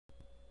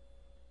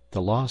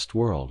The Lost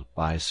World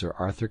by Sir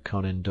Arthur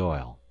Conan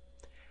Doyle.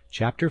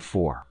 Chapter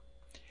 4.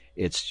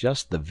 It's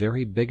Just the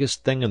Very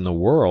Biggest Thing in the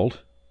World.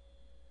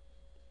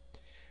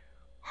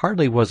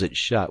 Hardly was it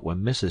shut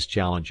when Mrs.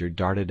 Challenger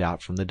darted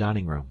out from the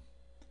dining room.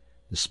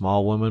 The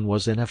small woman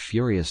was in a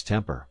furious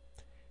temper.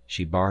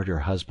 She barred her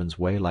husband's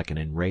way like an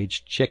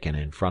enraged chicken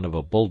in front of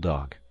a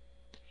bulldog.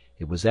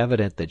 It was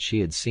evident that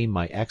she had seen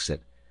my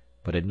exit,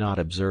 but had not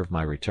observed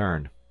my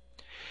return.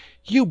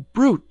 "You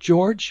brute,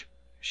 George!"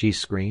 she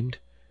screamed.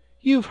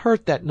 "You've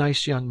hurt that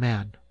nice young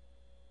man."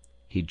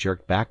 He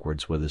jerked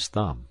backwards with his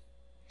thumb.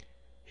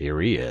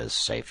 "Here he is,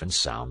 safe and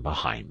sound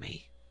behind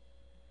me."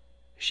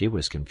 She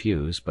was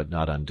confused, but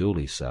not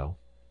unduly so.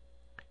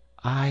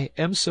 "I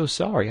am so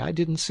sorry. I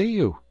didn't see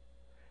you."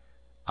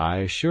 "I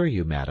assure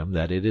you, madam,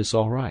 that it is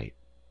all right."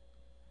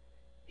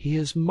 "He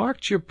has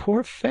marked your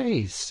poor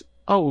face.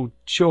 Oh,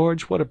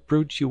 George, what a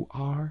brute you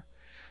are!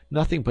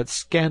 Nothing but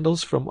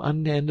scandals from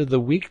one end of the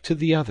week to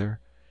the other.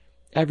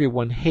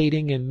 Everyone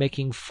hating and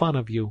making fun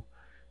of you.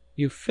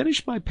 You've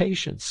finished my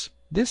patience.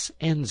 This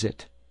ends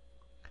it."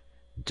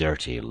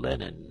 "Dirty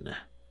linen,"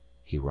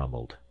 he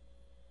rumbled.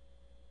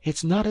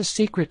 "It's not a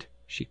secret,"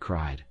 she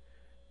cried.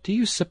 "Do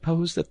you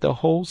suppose that the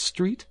whole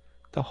street,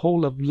 the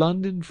whole of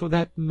London for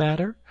that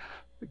matter—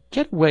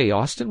 Get away,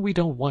 Austin, we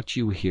don't want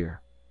you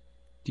here.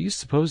 Do you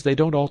suppose they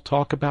don't all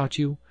talk about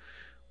you?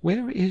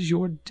 Where is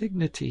your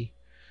dignity?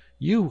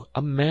 You,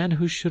 a man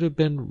who should have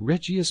been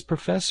Regius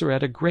Professor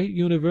at a great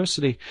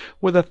university,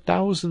 with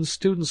 1,000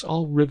 students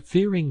all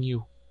revering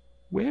you.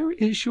 Where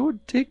is your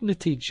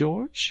dignity,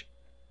 George?"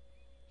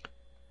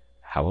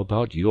 "How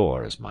about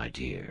yours, my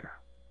dear?"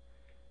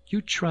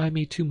 "You try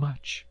me too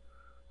much.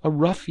 A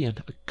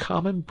ruffian, a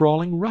common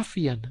brawling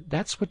ruffian.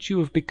 That's what you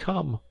have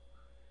become."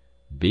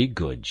 "Be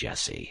good,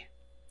 Jessie."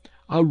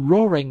 "A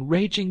roaring,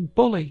 raging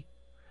bully."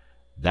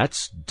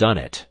 "That's done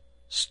it.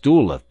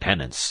 Stool of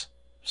penance,"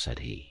 said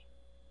he.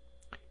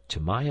 To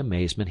my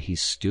amazement he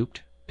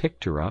stooped,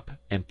 picked her up,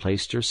 and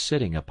placed her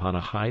sitting upon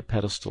a high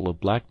pedestal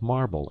of black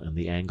marble in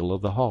the angle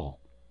of the hall.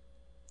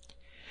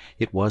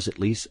 It was at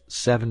least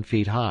 7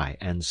 feet high,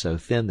 and so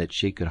thin that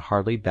she could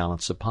hardly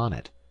balance upon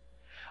it.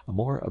 A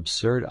more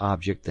absurd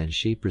object than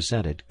she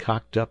presented,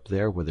 cocked up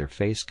there with her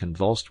face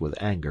convulsed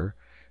with anger,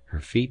 her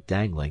feet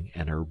dangling,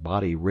 and her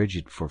body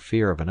rigid for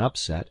fear of an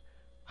upset,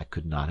 I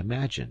could not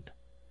imagine.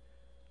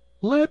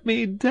 "Let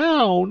me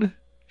down!"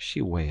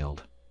 she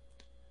wailed.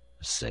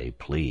 "Say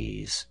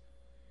please."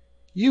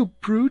 "You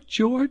brute,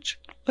 George!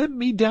 Let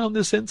me down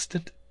this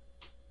instant."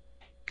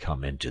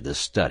 "Come into the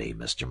study,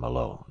 Mr.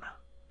 Malone."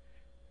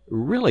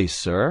 "Really,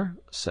 sir,"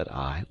 said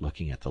I,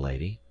 looking at the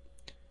lady.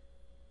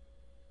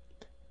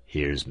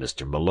 "Here's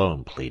Mr.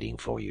 Malone pleading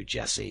for you,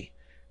 Jessie.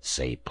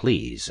 Say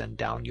please, and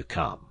down you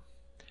come."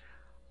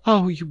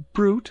 "Oh, you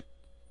brute!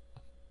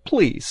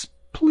 Please,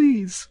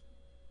 please."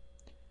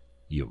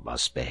 "You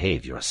must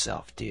behave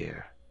yourself,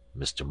 dear.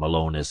 Mr.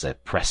 Malone is a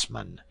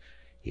pressman.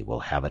 He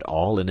will have it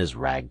all in his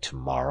rag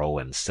tomorrow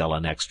and sell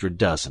an extra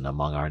dozen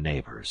among our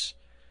neighbors.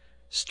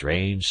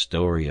 Strange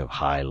story of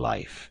high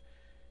life.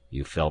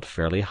 You felt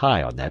fairly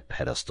high on that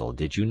pedestal,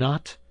 did you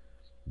not?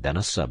 Then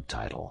a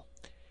subtitle.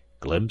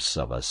 Glimpse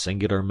of a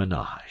singular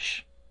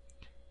menage.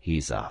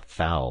 He's a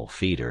foul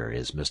feeder,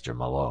 is Mr.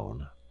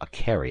 Malone, a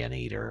carrion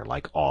eater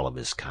like all of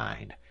his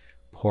kind.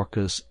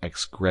 Porcus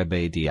ex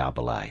grebe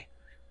diaboli,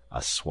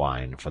 a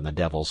swine from the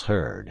devil's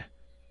herd.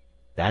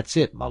 That's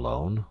it,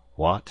 Malone.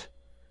 What?"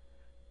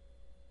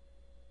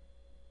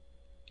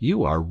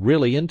 "You are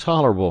really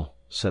intolerable,"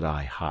 said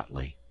I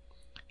hotly.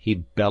 He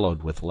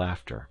bellowed with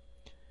laughter.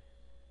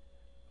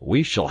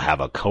 "We shall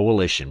have a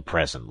coalition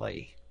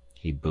presently,"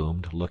 he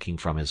boomed, looking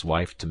from his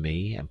wife to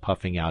me and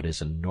puffing out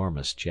his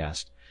enormous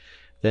chest.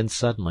 Then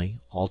suddenly,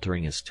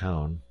 altering his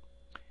tone,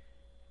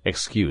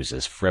 "Excuse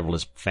this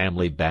frivolous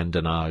family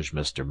badinage,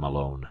 Mr.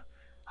 Malone.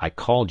 I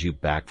called you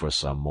back for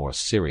some more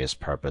serious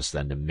purpose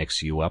than to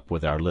mix you up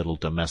with our little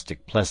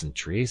domestic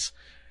pleasantries.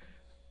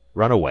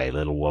 Run away,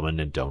 little woman,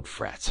 and don't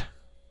fret."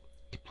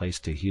 He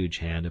placed a huge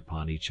hand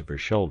upon each of her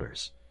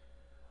shoulders.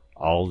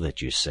 "All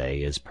that you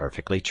say is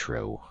perfectly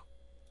true.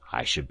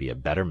 I should be a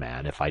better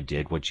man if I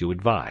did what you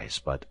advise,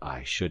 but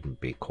I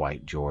shouldn't be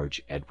quite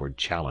George Edward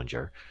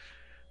Challenger.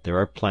 There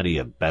are plenty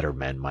of better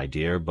men, my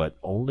dear, but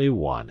only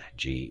one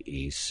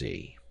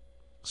G.E.C.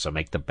 So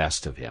make the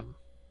best of him."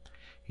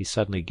 He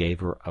suddenly gave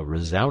her a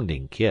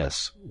resounding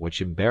kiss,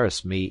 which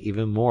embarrassed me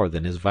even more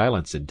than his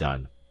violence had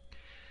done.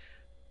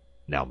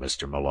 "Now,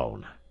 Mr.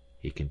 Malone,"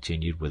 he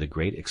continued with a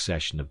great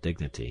accession of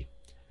dignity,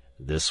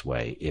 "this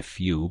way, if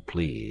you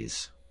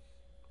please."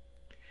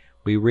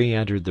 We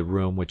re-entered the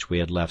room which we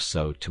had left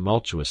so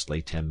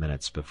tumultuously 10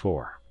 minutes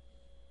before.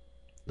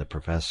 The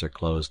Professor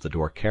closed the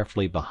door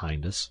carefully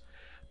behind us,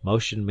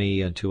 motioned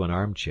me into an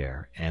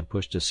armchair, and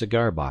pushed a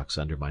cigar-box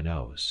under my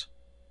nose.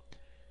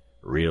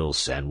 "Real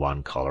San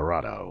Juan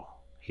Colorado,"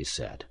 he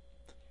said.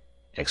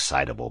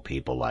 "Excitable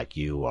people like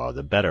you are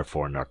the better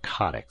for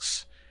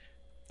narcotics.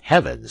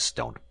 Heavens,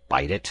 don't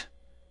bite it.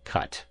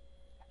 Cut,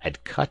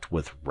 and cut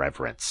with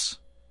reverence.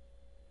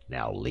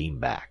 Now lean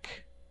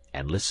back.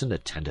 and listen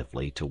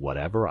attentively to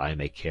whatever I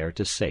may care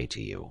to say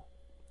to you.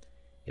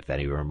 If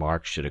any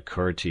remark should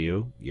occur to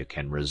you, you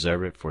can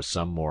reserve it for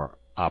some more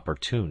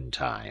opportune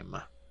time.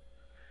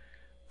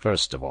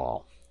 First of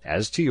all,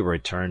 as to your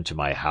return to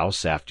my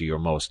house after your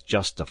most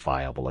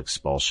justifiable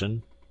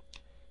expulsion."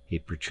 He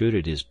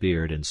protruded his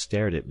beard and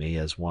stared at me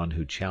as one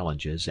who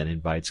challenges and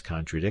invites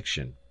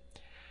contradiction.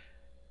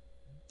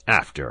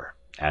 "After,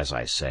 as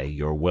I say,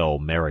 your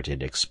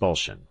well-merited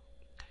expulsion.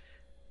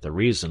 The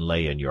reason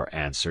lay in your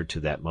answer to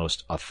that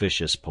most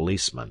officious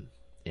policeman,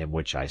 in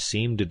which I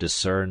seemed to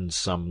discern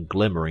some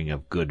glimmering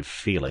of good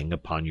feeling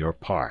upon your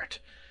part,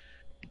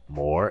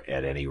 more,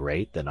 at any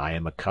rate, than I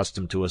am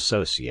accustomed to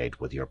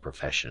associate with your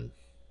profession.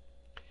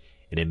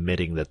 In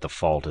admitting that the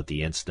fault of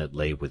the incident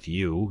lay with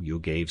you, you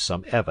gave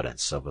some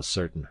evidence of a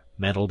certain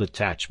mental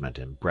detachment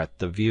and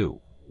breadth of view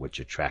which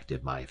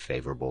attracted my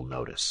favorable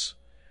notice.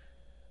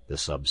 The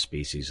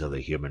subspecies of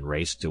the human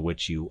race to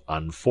which you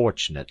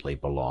unfortunately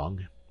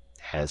belong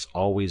has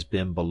always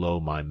been below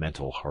my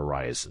mental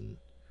horizon.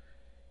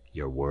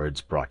 Your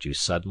words brought you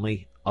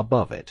suddenly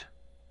above it.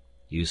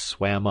 You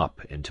swam up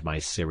into my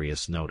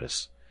serious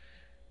notice.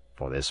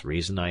 For this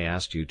reason I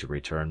asked you to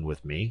return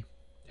with me,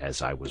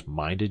 as I was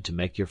minded to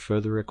make your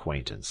further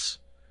acquaintance.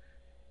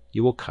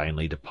 You will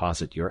kindly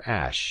deposit your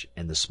ash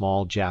in the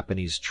small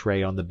Japanese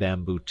tray on the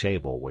bamboo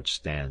table which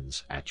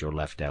stands at your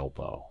left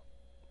elbow."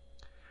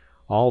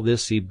 All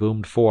this he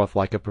boomed forth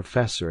like a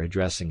professor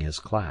addressing his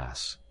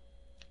class.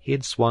 He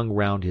had swung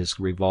round his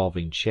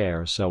revolving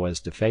chair so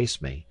as to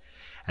face me,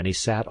 and he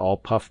sat all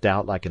puffed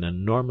out like an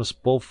enormous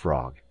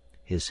bullfrog,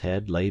 his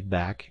head laid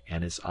back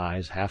and his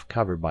eyes half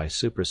covered by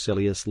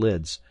supercilious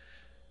lids.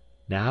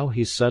 Now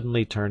he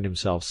suddenly turned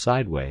himself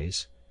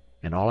sideways,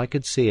 and all I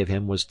could see of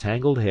him was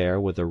tangled hair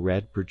with a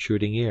red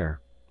protruding ear.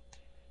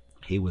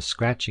 He was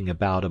scratching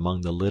about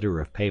among the litter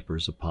of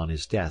papers upon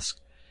his desk.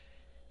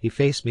 He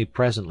faced me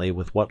presently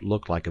with what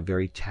looked like a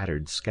very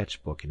tattered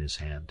sketch-book in his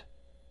hand.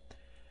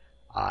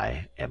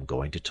 "I am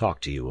going to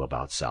talk to you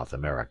about South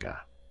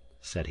America,"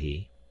 said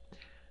he.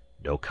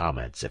 "No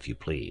comments, if you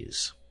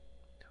please.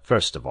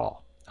 First of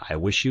all, I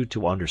wish you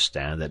to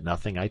understand that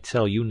nothing I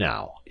tell you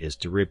now is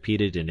to be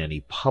repeated in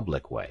any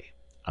public way,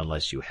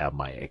 unless you have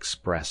my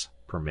express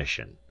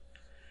permission.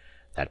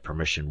 That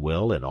permission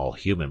will, in all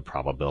human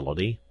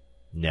probability,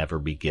 never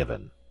be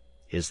given.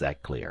 Is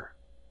that clear?"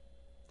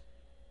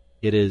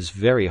 "It is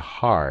very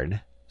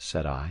hard,"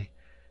 said I.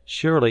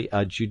 "Surely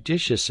a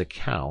judicious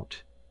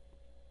account—"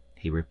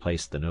 He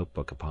replaced the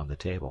notebook upon the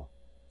table.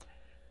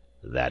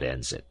 "That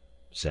ends it,"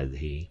 said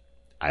he.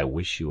 "I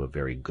wish you a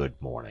very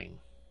good morning."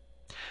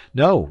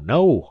 "No,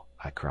 no!"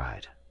 I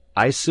cried.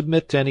 "I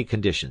submit to any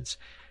conditions.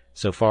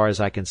 So far as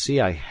I can see,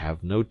 I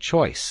have no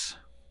choice."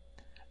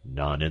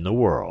 "None in the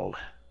world,"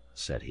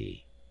 said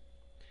he.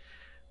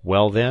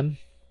 "Well, then,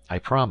 I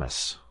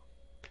promise."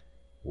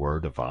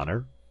 "Word of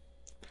honor?"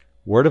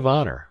 "Word of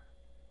honor."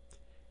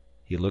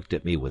 He looked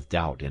at me with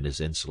doubt in his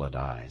insolent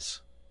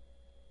eyes.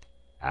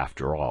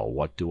 "After all,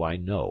 what do I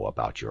know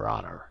about your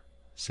honor?"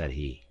 said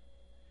he.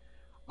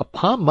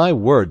 "Upon my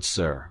word,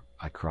 sir,"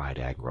 I cried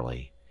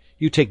angrily,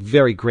 "you take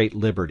very great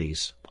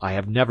liberties. I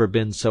have never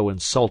been so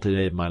insulted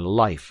in my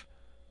life."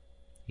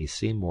 He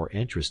seemed more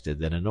interested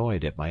than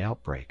annoyed at my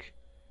outbreak.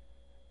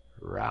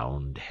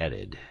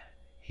 "Round-headed,"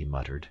 he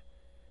muttered,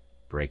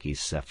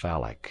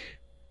 "brachycephalic,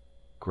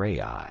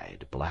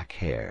 grey-eyed,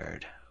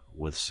 black-haired,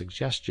 with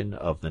suggestion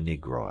of the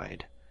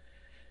negroid.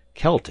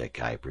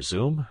 Celtic, I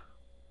presume?"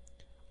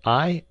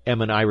 "I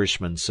am an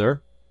Irishman,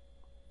 sir."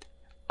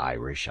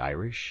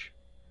 "Irish?"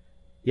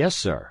 "Yes,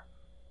 sir."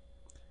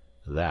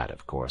 "That,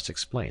 of course,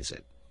 explains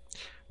it.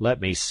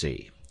 Let me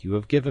see. You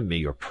have given me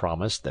your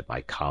promise that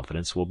my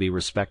confidence will be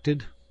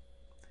respected?"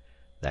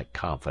 "That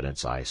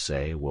confidence, I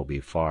say, will be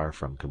far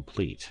from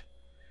complete.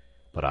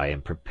 But I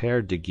am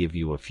prepared to give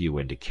you a few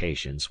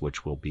indications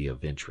which will be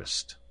of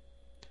interest.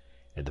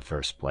 In the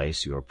first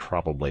place, you are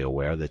probably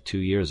aware that 2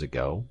 years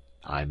ago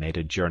I made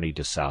a journey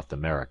to South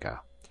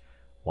America,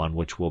 one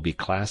which will be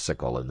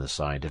classical in the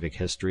scientific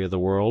history of the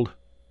world.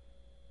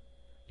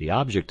 The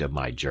object of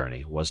my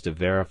journey was to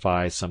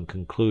verify some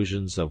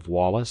conclusions of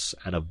Wallace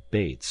and of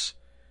Bates,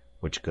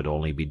 which could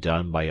only be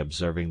done by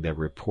observing their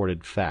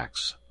reported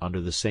facts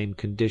under the same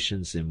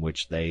conditions in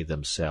which they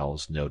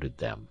themselves noted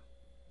them.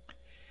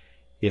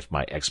 If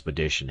my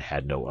expedition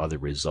had no other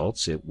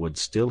results, it would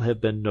still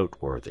have been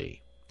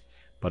noteworthy.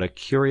 But a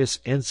curious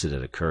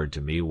incident occurred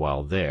to me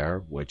while there,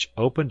 which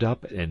opened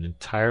up an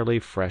entirely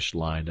fresh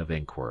line of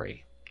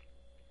inquiry.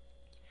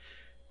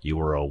 You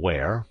are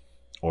aware,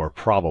 or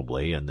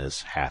probably in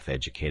this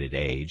half-educated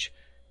age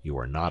you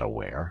are not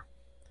aware,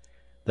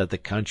 that the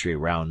country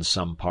round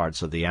some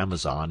parts of the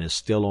Amazon is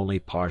still only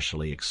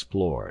partially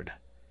explored,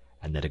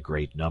 and that a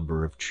great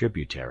number of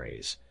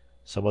tributaries,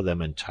 some of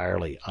them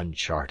entirely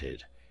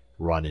uncharted,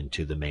 run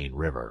into the main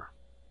river.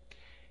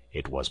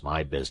 It was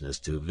my business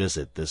to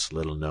visit this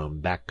little-known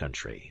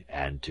back-country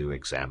and to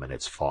examine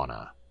its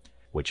fauna,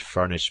 which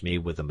furnished me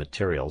with the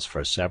materials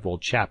for several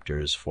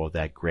chapters for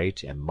that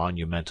great and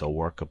monumental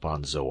work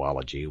upon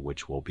zoology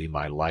which will be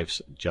my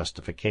life's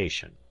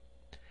justification.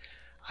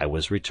 I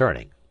was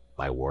returning,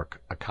 my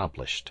work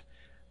accomplished,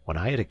 when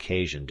I had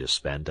occasion to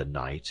spend a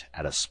night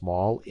at a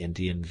small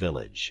Indian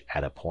village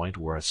at a point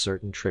where a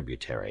certain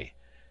tributary,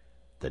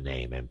 the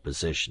name and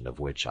position of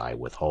which I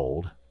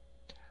withhold,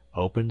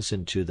 opens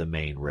into the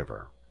main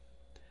river.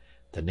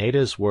 The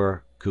natives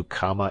were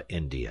Cucama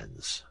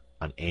Indians,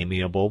 an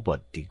amiable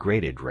but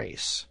degraded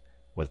race,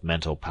 with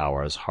mental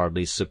powers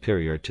hardly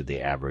superior to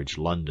the average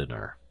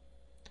Londoner.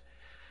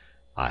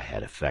 I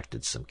had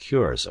effected some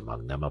cures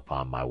among them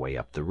upon my way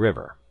up the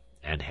river,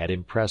 and had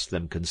impressed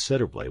them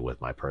considerably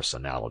with my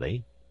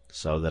personality,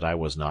 so that I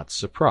was not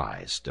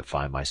surprised to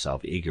find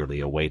myself eagerly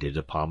awaited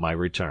upon my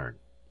return.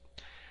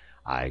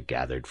 I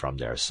gathered from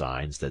their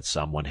signs that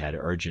someone had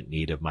urgent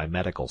need of my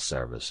medical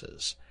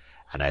services,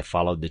 and I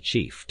followed the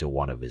chief to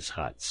one of his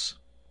huts.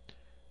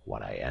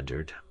 When I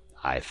entered,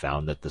 I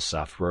found that the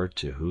sufferer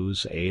to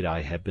whose aid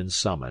I had been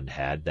summoned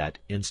had that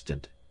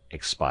instant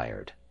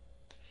expired.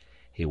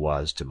 He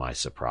was, to my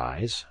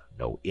surprise,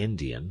 no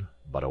Indian,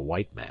 but a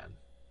white man.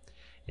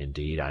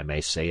 Indeed, I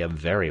may say a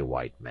very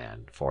white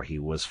man, for he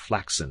was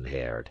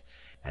flaxen-haired,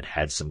 and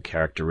had some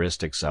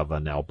characteristics of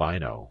an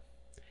albino.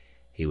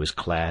 He was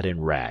clad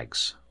in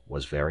rags,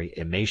 was very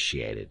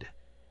emaciated,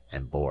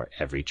 and bore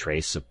every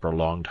trace of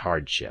prolonged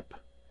hardship.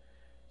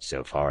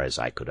 So far as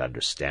I could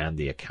understand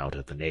the account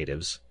of the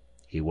natives,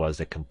 he was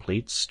a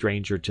complete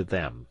stranger to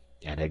them,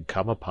 and had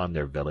come upon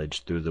their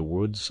village through the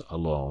woods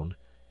alone,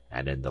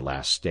 and in the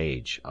last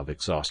stage of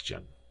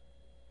exhaustion.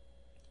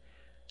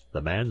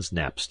 The man's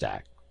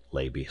knapsack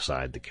lay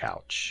beside the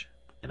couch,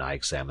 and I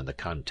examined the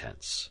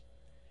contents.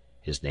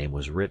 His name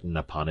was written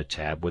upon a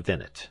tab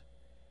within it: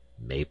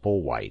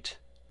 Maple White,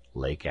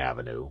 Lake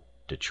Avenue,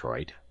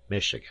 Detroit,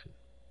 Michigan.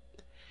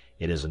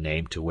 It is a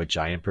name to which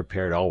I am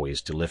prepared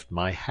always to lift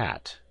my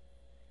hat.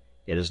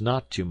 It is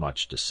not too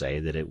much to say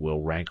that it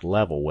will rank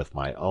level with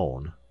my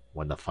own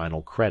when the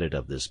final credit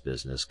of this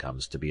business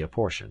comes to be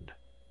apportioned.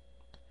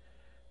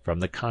 From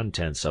the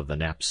contents of the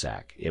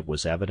knapsack it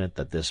was evident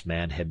that this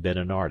man had been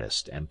an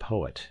artist and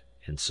poet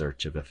in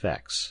search of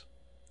effects.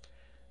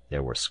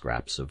 There were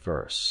scraps of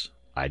verse.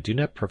 I do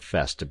not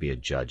profess to be a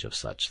judge of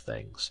such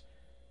things,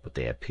 but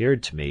they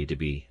appeared to me to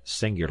be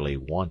singularly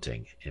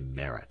wanting in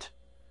merit.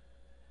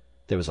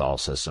 There was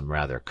also some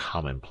rather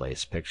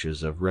commonplace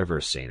pictures of river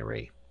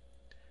scenery,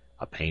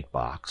 a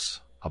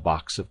paint-box, a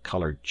box of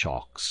colored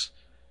chalks,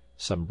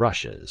 some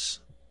brushes,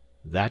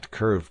 that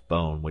curved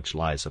bone which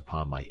lies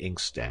upon my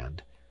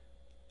inkstand,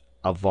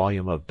 a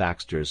volume of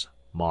Baxter's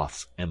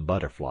Moths and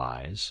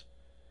Butterflies,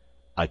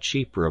 a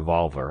cheap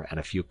revolver and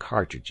a few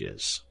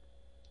cartridges.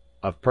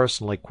 Of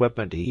personal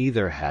equipment he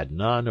either had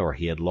none or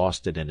he had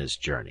lost it in his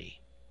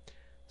journey.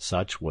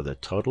 Such were the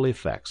total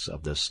effects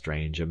of this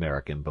strange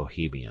American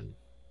bohemian.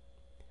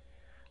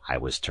 I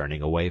was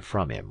turning away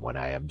from him when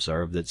I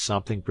observed that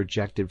something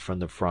projected from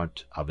the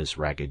front of his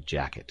ragged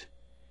jacket.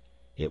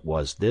 It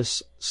was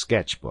this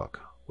sketch-book,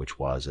 which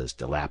was as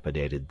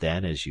dilapidated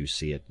then as you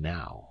see it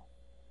now.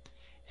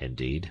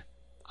 Indeed,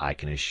 I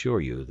can assure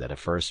you that a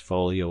first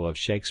folio of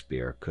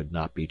Shakespeare could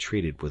not be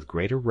treated with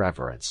greater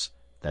reverence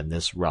than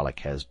this relic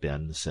has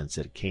been since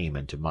it came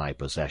into my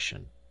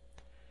possession.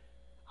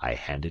 I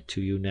hand it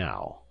to you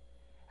now,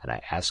 and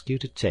I ask you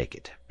to take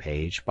it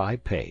page by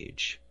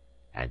page,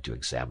 and to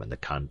examine the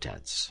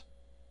contents.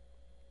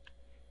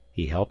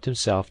 He helped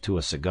himself to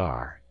a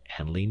cigar,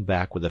 and leaned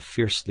back with a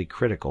fiercely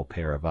critical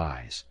pair of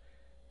eyes,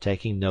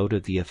 taking note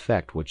of the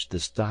effect which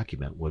this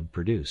document would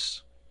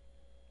produce.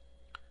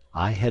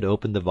 I had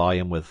opened the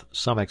volume with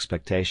some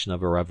expectation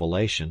of a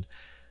revelation,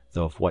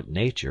 though of what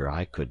nature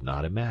I could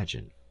not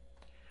imagine.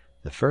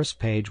 The first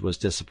page was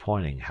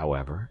disappointing,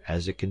 however,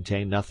 as it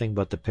contained nothing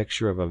but the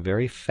picture of a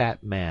very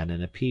fat man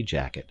in a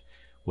pea-jacket,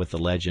 with the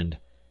legend,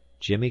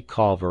 "Jimmy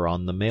Culver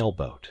on the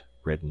mail-boat,"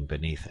 written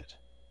beneath it.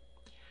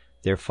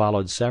 There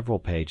followed several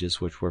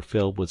pages which were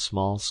filled with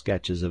small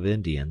sketches of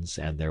Indians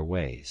and their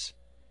ways.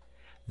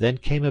 Then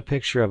came a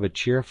picture of a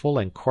cheerful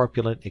and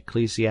corpulent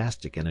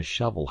ecclesiastic in a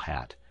shovel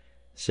hat,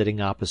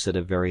 sitting opposite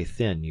a very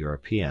thin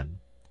European,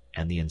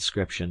 and the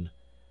inscription,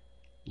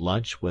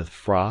 "Lunch with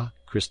Fra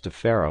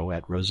Cristofero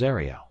at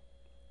Rosario."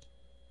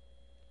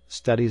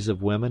 Studies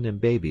of women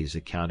and babies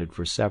accounted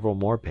for several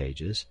more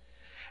pages,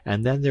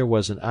 and then there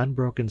was an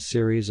unbroken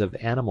series of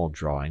animal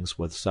drawings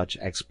with such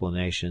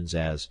explanations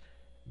as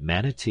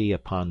manatee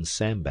upon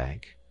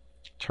sandbank,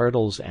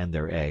 turtles and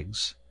their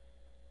eggs,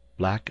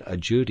 black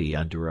ajouti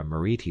under a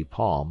meriti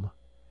palm,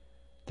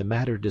 the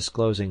matter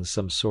disclosing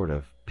some sort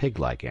of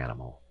pig-like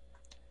animal.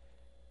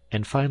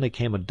 And finally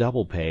came a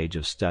double page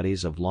of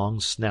studies of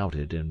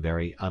long-snouted and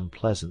very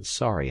unpleasant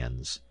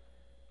saurians.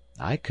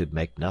 I could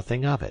make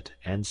nothing of it,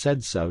 and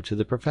said so to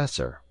the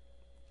professor.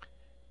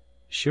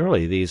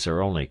 "Surely these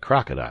are only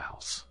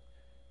crocodiles."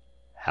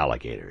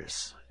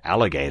 "Alligators,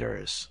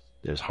 alligators.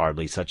 There's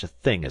hardly such a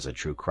thing as a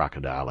true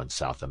crocodile in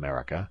South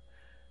America.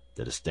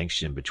 The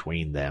distinction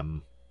between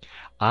them—"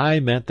 "I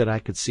meant that I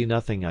could see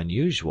nothing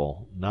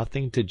unusual,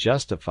 nothing to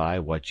justify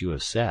what you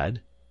have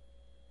said."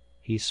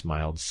 He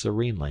smiled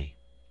serenely.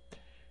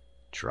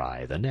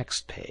 "Try the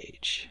next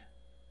page,"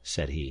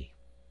 said he.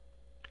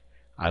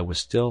 I was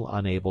still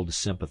unable to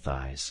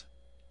sympathize.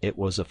 It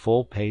was a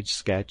full-page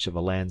sketch of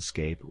a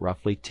landscape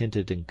roughly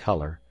tinted in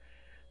color,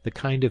 the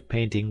kind of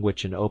painting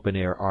which an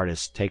open-air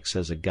artist takes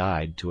as a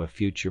guide to a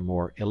future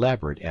more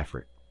elaborate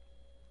effort.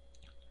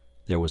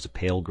 There was a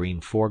pale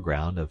green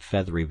foreground of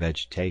feathery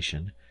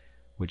vegetation,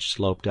 which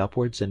sloped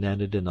upwards and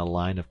ended in a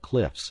line of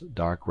cliffs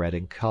dark red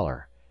in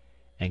color,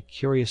 and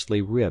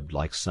curiously ribbed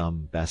like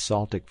some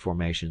basaltic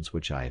formations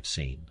which I have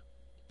seen.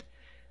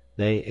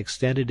 They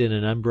extended in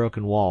an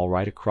unbroken wall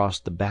right across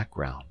the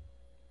background.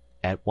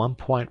 At one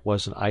point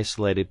was an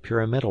isolated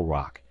pyramidal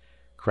rock,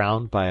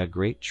 crowned by a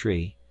great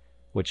tree,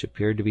 which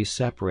appeared to be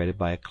separated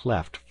by a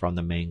cleft from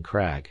the main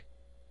crag.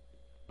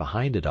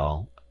 Behind it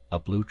all, a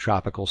blue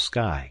tropical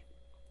sky.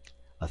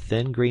 A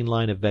thin green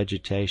line of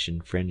vegetation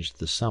fringed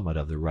the summit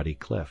of the ruddy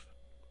cliff.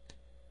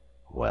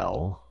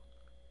 "Well?"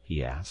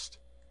 he asked.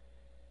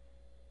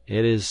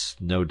 "It is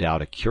no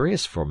doubt a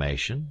curious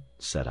formation,"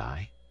 said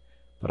I,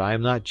 "but I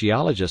am not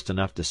geologist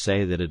enough to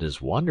say that it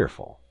is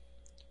wonderful."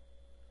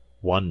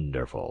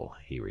 "Wonderful,"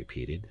 he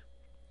repeated.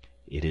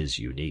 "It is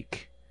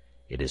unique.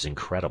 It is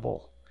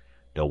incredible.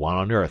 No one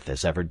on earth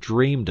has ever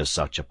dreamed of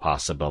such a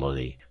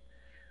possibility.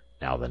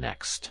 Now the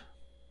next."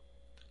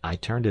 I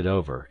turned it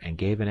over, and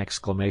gave an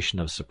exclamation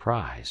of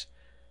surprise.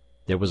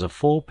 There was a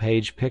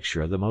full-page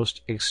picture of the most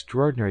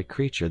extraordinary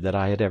creature that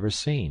I had ever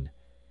seen.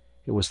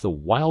 It was the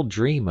wild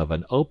dream of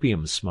an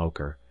opium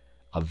smoker,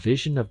 a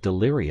vision of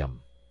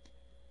delirium.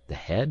 The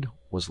head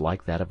was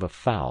like that of a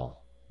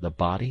fowl, the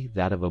body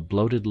that of a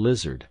bloated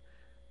lizard.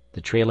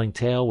 The trailing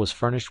tail was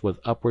furnished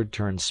with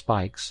upward-turned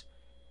spikes,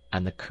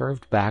 and the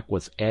curved back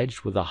was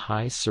edged with a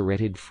high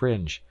serrated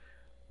fringe,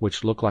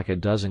 which looked like a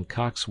dozen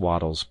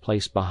cockswaddles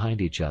placed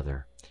behind each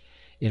other.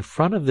 In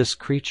front of this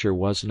creature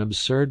was an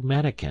absurd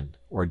mannikin,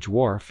 or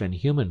dwarf in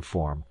human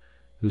form,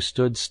 who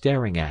stood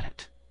staring at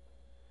it.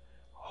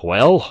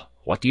 "Well,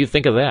 what do you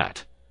think of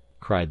that?"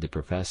 cried the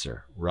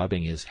Professor,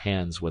 rubbing his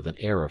hands with an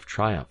air of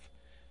triumph.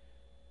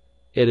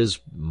 "It is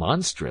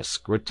monstrous,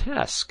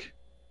 grotesque.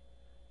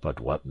 But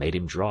what made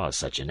him draw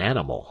such an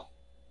animal?"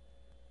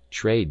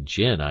 "Trade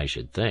gin, I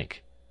should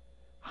think."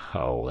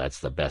 "Oh, that's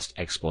the best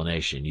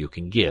explanation you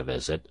can give,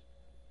 is it?"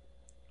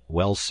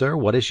 "Well, sir,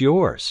 what is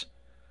yours?"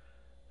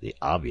 "The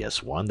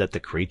obvious one that the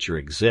creature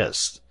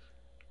exists.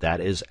 That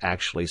is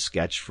actually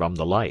sketched from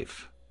the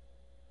life."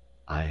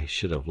 I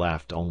should have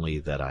laughed only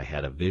that I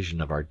had a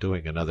vision of our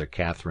doing another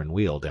Catherine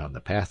wheel down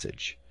the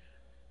passage.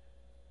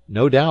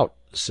 "No doubt,"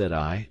 said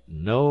I,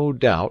 "no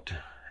doubt,"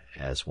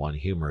 as one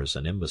humours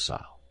an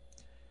imbecile.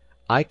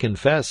 "I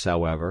confess,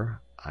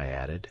 however," I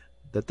added,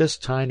 "that this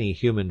tiny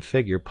human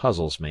figure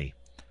puzzles me.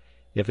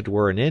 If it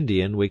were an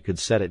Indian we could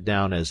set it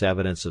down as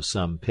evidence of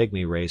some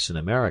pygmy race in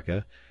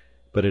America,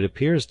 but it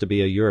appears to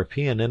be a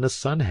European in a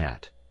sun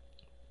hat."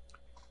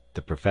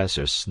 The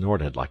Professor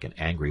snorted like an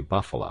angry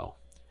buffalo.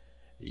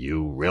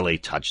 "You really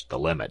touched the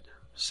limit,"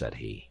 said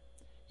he.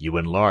 "You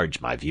enlarge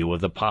my view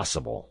of the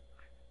possible.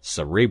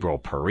 Cerebral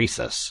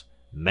paresis,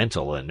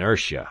 mental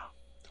inertia.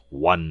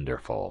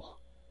 Wonderful."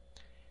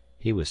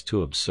 He was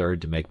too absurd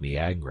to make me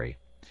angry.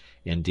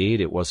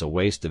 Indeed, it was a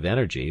waste of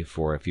energy,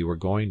 for if you were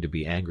going to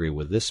be angry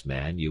with this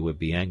man you would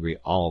be angry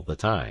all the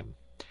time.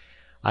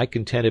 I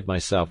contented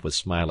myself with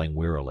smiling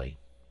wearily.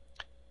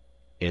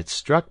 "It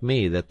struck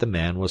me that the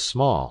man was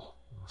small,"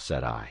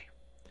 said I.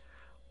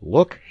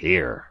 "Look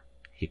here!"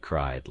 he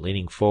cried,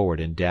 leaning forward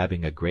and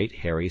dabbing a great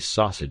hairy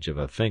sausage of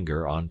a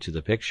finger onto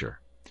the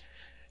picture.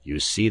 "You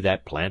see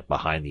that plant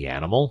behind the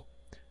animal?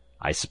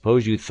 I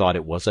suppose you thought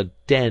it was a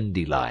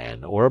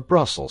dandelion or a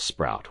Brussels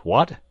sprout,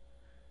 what?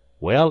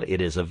 Well, it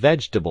is a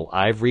vegetable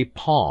ivory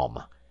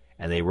palm,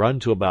 and they run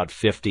to about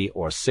 50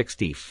 or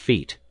 60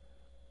 feet.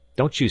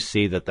 Don't you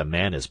see that the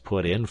man is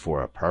put in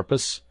for a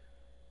purpose?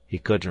 He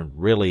couldn't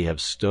really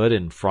have stood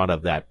in front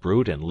of that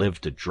brute and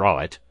lived to draw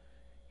it.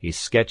 He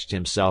sketched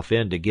himself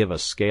in to give a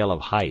scale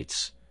of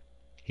heights.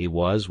 He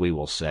was, we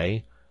will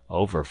say,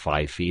 over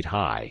 5 feet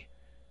high.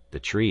 The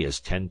tree is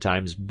 10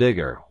 times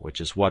bigger,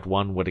 which is what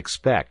one would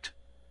expect."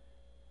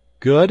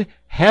 "Good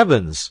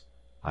heavens!"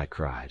 I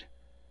cried.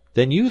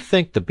 "Then you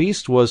think the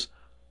beast was—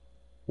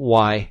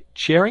 Why,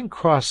 Charing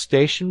Cross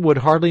Station would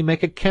hardly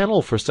make a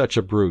kennel for such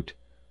a brute."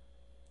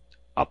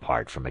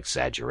 "Apart from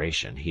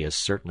exaggeration, he is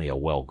certainly a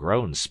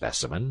well-grown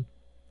specimen,"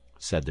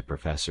 said the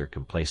Professor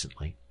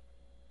complacently.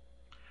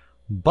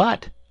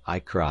 "But," I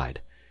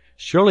cried,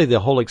 "surely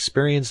the whole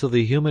experience of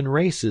the human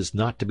race is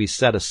not to be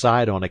set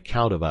aside on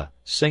account of a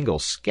single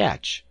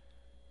sketch."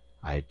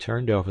 I had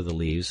turned over the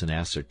leaves and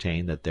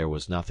ascertained that there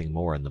was nothing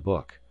more in the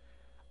book.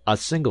 "A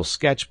single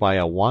sketch by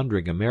a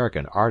wandering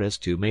American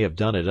artist who may have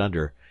done it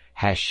under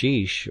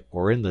hashish,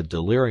 or in the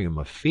delirium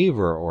of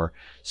fever, or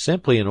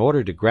simply in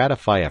order to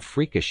gratify a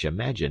freakish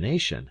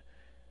imagination.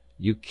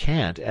 You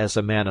can't, as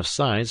a man of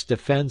science,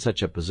 defend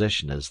such a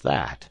position as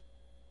that."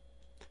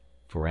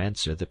 For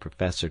answer the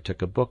Professor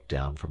took a book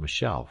down from a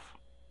shelf.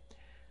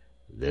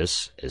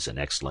 "This is an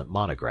excellent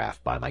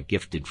monograph by my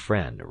gifted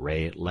friend,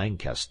 Ray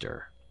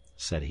Lankester,"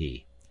 said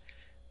he.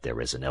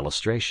 "There is an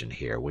illustration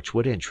here which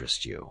would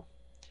interest you.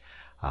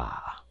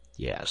 Ah,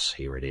 yes,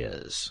 here it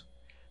is.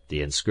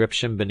 The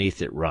inscription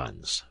beneath it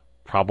runs,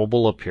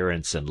 "Probable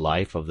appearance in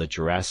life of the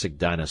Jurassic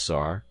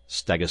dinosaur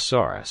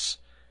Stegosaurus.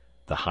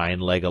 The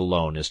hind leg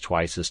alone is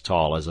twice as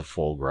tall as a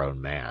full-grown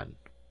man."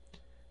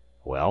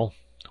 Well,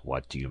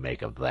 what do you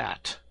make of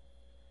that?"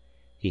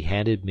 He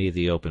handed me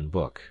the open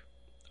book.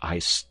 I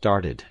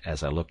started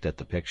as I looked at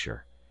the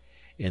picture.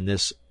 In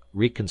this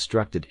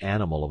reconstructed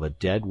animal of a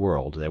dead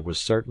world there was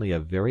certainly a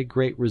very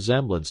great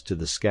resemblance to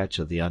the sketch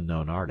of the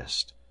unknown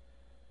artist.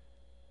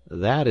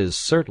 "That is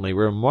certainly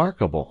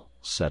remarkable,"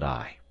 said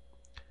I.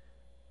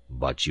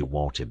 "But you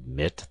won't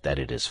admit that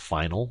it is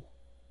final?"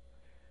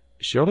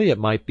 "Surely it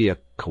might be a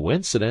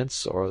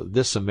coincidence, or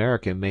this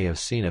American may have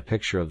seen a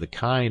picture of the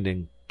kind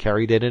and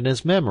carried it in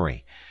his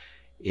memory.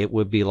 It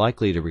would be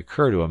likely to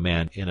recur to a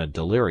man in a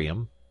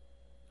delirium."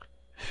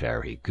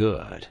 "Very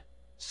good,"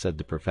 said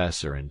the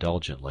Professor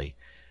indulgently.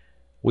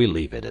 "We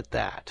leave it at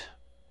that.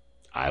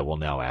 I will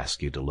now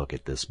ask you to look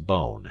at this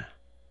bone."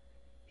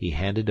 He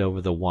handed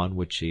over the one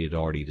which he had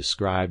already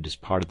described as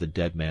part of the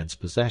dead man's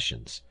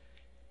possessions.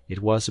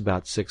 It was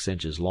about 6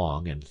 inches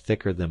long and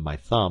thicker than my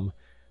thumb,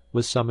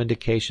 with some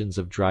indications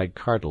of dried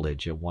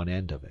cartilage at one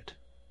end of it.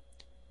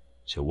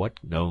 "To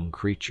what known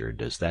creature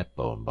does that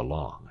bone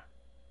belong?"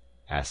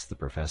 asked the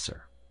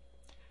Professor.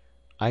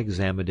 I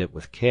examined it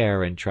with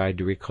care and tried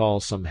to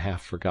recall some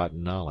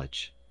half-forgotten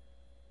knowledge.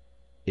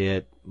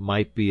 "It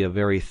might be a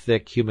very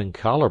thick human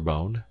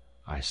collarbone,"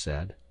 I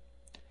said.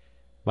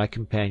 My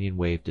companion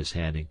waved his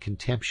hand in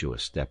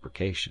contemptuous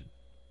deprecation.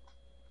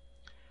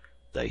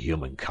 "The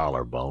human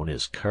collarbone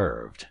is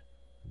curved.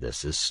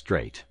 This is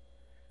straight.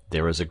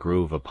 There is a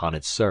groove upon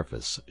its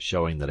surface,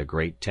 showing that a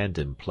great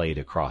tendon played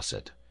across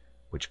it,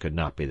 which could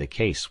not be the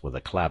case with a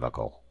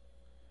clavicle."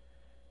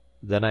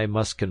 "Then I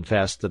must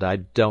confess that I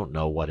don't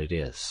know what it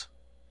is."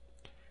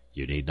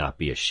 "You need not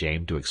be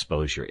ashamed to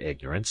expose your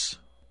ignorance,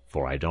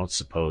 for I don't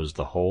suppose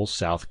the whole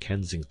South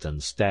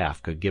Kensington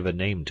staff could give a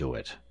name to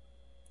it."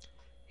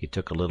 He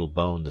took a little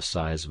bone the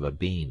size of a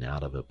bean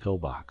out of a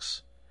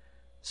pillbox.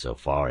 "So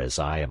far as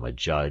I am a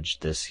judge,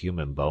 this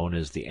human bone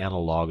is the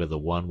analogue of the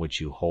one which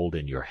you hold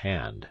in your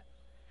hand.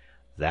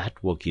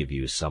 That will give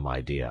you some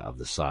idea of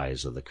the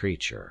size of the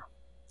creature.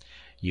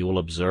 You will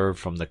observe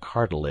from the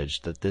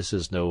cartilage that this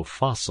is no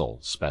fossil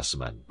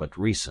specimen, but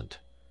recent.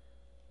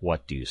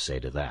 What do you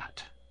say to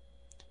that?"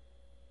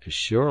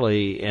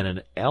 "Surely in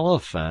an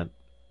elephant—"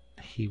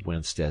 He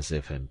winced as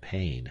if in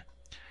pain.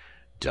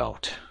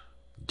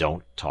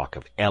 Don't talk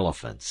of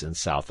elephants in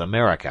South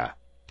America.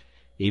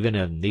 Even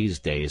in these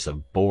days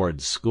of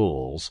board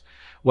schools—"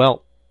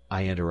 "Well,"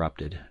 I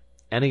interrupted,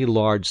 "any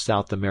large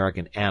South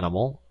American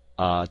animal,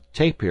 a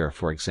tapir,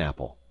 for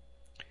example."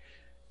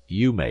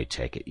 "You may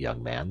take it,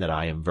 young man, that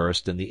I am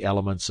versed in the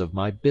elements of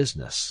my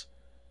business.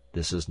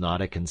 This is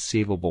not a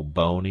conceivable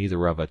bone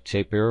either of a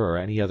tapir or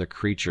any other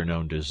creature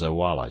known to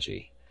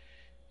zoology.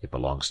 It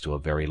belongs to a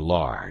very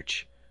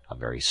large, a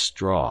very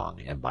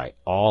strong, and by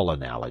all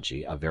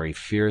analogy a very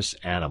fierce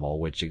animal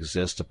which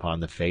exists upon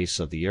the face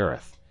of the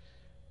earth,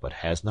 but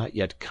has not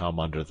yet come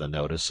under the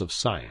notice of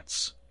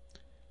science.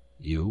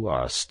 You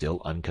are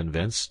still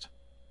unconvinced?"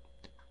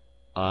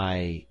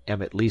 "I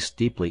am at least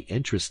deeply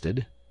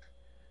interested."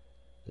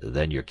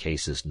 "Then your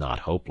case is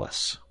not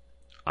hopeless.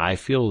 I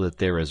feel that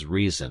there is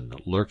reason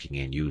lurking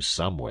in you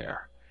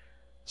somewhere,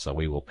 so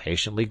we will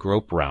patiently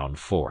grope round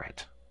for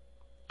it.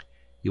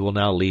 You will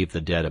now leave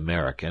the dead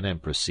American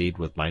and proceed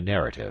with my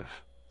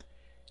narrative.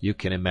 You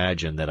can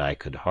imagine that I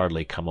could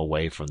hardly come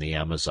away from the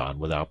Amazon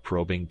without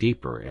probing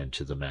deeper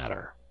into the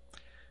matter.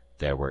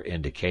 There were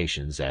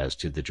indications as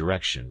to the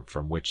direction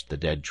from which the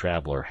dead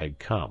traveler had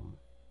come.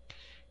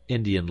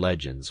 Indian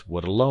legends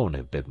would alone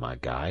have been my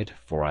guide,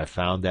 for I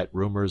found that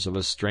rumors of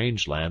a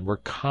strange land were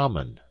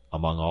common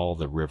among all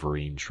the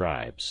riverine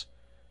tribes.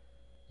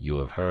 You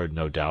have heard,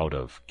 no doubt,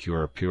 of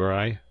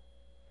Curupuri?"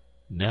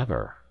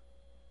 "Never."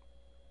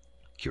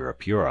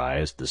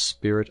 "Curupuri is the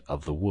spirit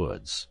of the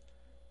woods.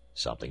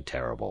 Something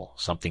terrible,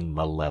 something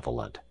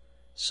malevolent,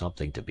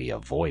 something to be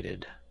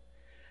avoided.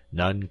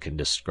 None can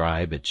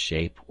describe its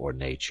shape or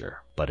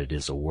nature, but it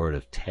is a word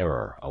of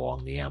terror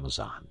along the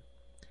Amazon.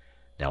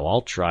 Now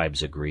all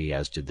tribes agree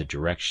as to the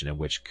direction in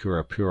which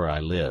Curupuri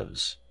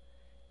lives.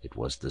 It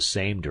was the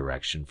same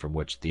direction from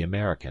which the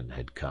American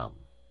had come.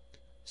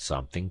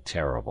 Something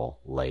terrible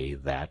lay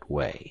that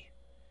way.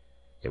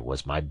 It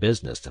was my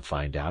business to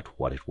find out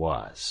what it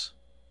was."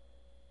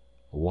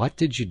 "What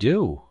did you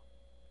do?"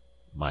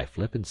 My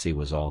flippancy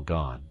was all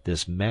gone.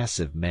 This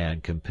massive man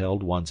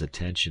compelled one's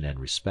attention and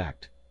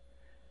respect.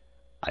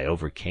 "I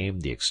overcame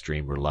the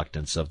extreme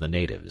reluctance of the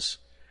natives,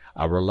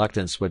 a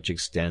reluctance which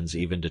extends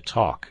even to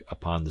talk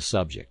upon the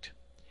subject,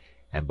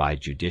 and by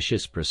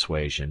judicious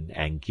persuasion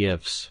and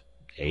gifts,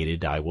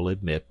 aided, I will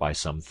admit, by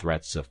some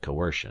threats of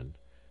coercion,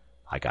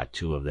 I got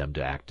 2 of them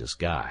to act as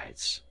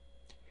guides.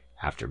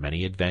 After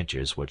many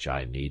adventures which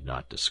I need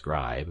not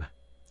describe,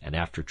 and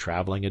after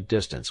traveling a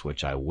distance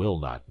which I will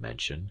not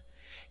mention,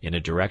 in a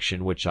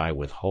direction which I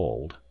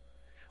withhold,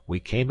 we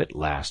came at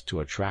last to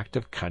a tract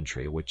of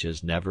country which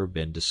has never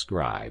been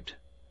described,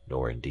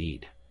 nor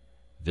indeed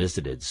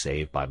visited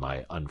save by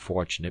my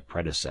unfortunate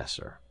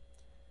predecessor.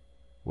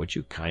 Would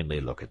you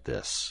kindly look at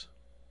this?"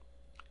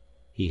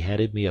 He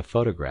handed me a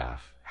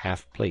photograph,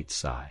 half-plate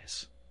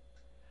size.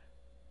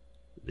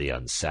 "The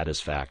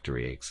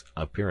unsatisfactory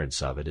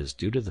appearance of it is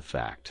due to the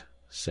fact,"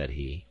 said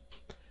he,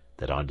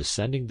 "that on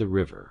descending the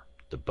river,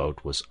 the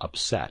boat was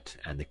upset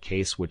and the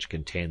case which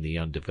contained the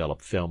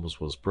undeveloped films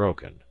was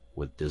broken,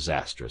 with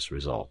disastrous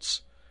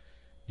results.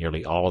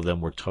 Nearly all of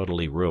them were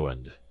totally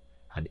ruined,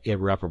 an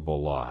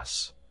irreparable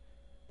loss.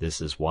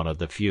 This is one of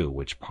the few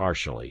which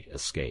partially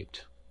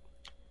escaped.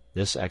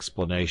 This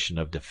explanation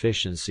of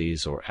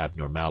deficiencies or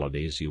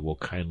abnormalities you will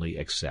kindly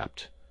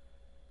accept.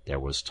 There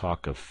was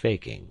talk of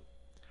faking.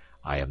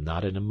 I am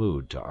not in a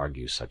mood to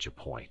argue such a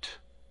point."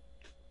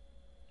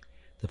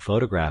 The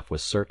photograph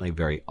was certainly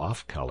very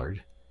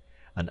off-colored.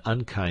 An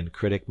unkind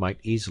critic might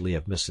easily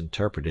have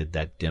misinterpreted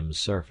that dim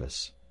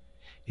surface.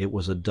 It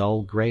was a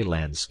dull gray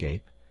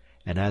landscape,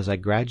 and as I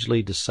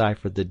gradually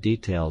deciphered the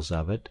details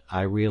of it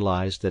I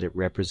realized that it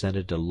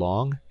represented a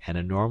long and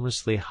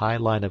enormously high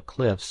line of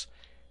cliffs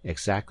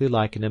exactly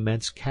like an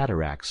immense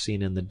cataract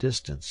seen in the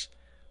distance,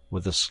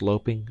 with a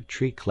sloping,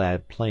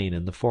 tree-clad plain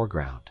in the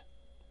foreground.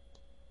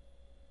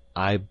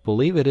 "I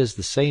believe it is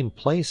the same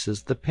place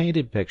as the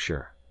painted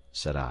picture,"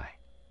 said I.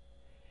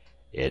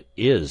 "It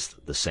is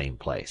the same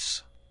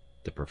place,"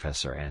 the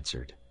Professor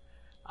answered.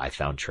 "I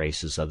found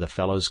traces of the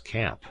fellow's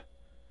camp.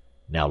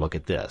 Now look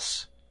at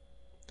this."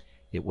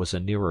 It was a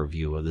nearer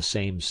view of the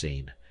same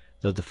scene,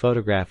 though the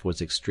photograph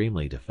was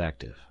extremely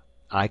defective.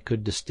 I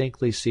could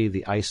distinctly see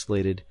the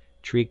isolated,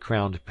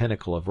 tree-crowned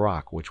pinnacle of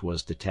rock which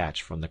was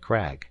detached from the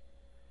crag.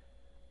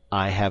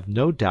 "I have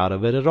no doubt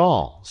of it at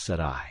all," said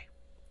I.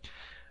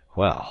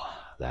 "Well,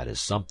 that is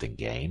something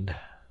gained,"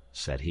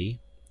 said he.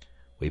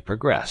 "We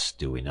progress,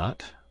 do we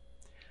not?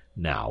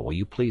 Now, will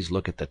you please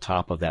look at the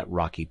top of that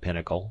rocky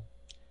pinnacle?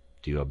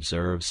 Do you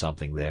observe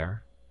something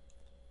there?"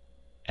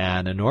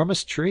 "An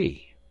enormous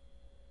tree."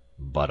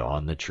 "But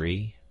on the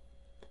tree?"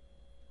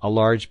 "A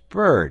large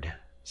bird,"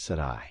 said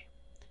I.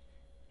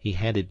 He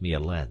handed me a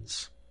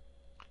lens.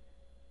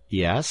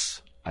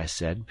 "Yes," I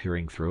said,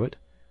 peering through it.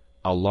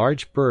 "A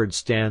large bird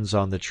stands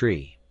on the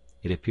tree.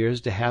 It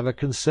appears to have a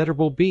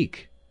considerable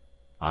beak.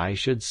 I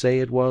should say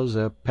it was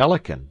a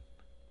pelican."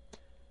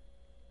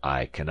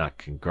 "I cannot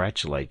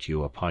congratulate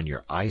you upon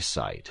your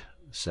eyesight,"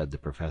 said the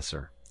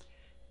Professor.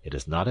 "It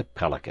is not a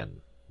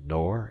pelican,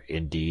 nor,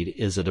 indeed,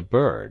 is it a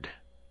bird.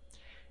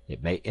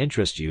 It may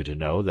interest you to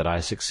know that I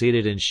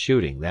succeeded in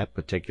shooting that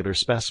particular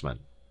specimen.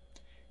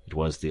 It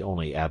was the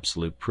only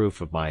absolute proof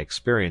of my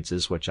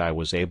experiences which I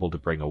was able to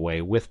bring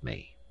away with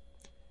me."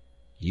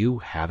 "You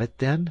have it,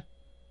 then?"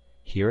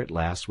 Here at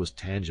last was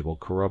tangible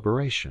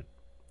corroboration.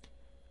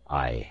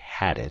 "I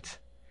had it.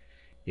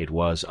 It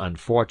was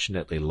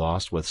unfortunately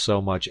lost with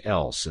so much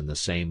else in the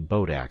same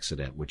boat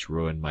accident which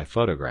ruined my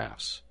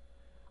photographs.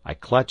 I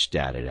clutched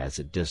at it as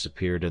it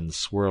disappeared in the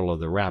swirl of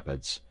the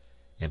rapids,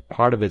 and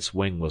part of its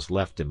wing was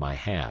left in my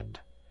hand.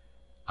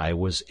 I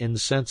was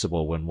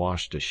insensible when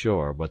washed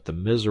ashore, but the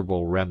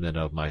miserable remnant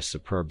of my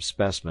superb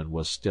specimen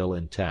was still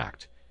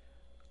intact.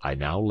 I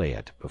now lay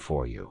it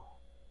before you."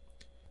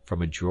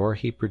 From a drawer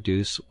he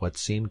produced what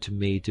seemed to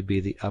me to be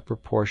the upper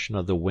portion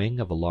of the wing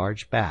of a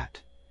large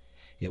bat.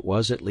 It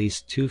was at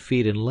least 2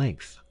 feet in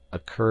length, a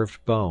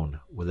curved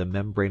bone, with a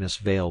membranous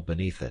veil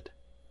beneath it.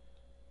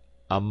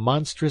 "A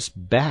monstrous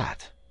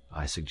bat,"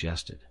 I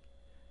suggested.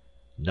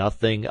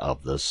 "Nothing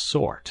of the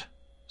sort,"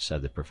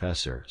 said the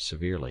Professor,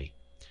 severely.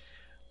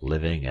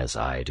 "Living as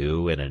I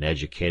do in an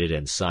educated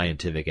and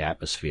scientific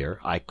atmosphere,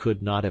 I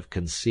could not have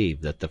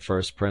conceived that the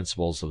first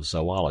principles of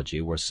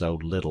zoology were so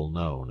little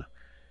known.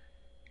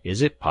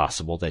 Is it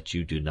possible that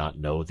you do not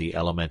know the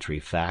elementary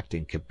fact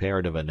in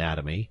comparative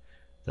anatomy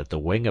that the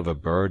wing of a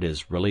bird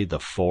is really the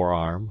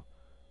forearm,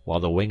 while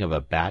the wing of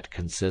a bat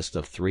consists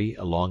of 3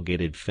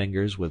 elongated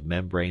fingers with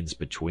membranes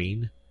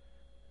between?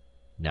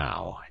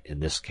 Now, in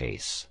this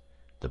case,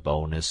 the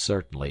bone is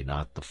certainly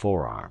not the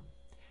forearm,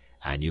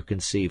 and you can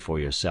see for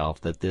yourself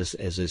that this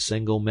is a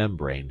single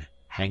membrane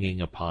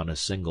hanging upon a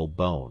single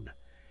bone,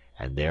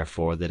 and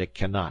therefore that it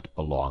cannot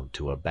belong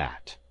to a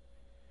bat.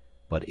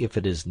 But if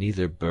it is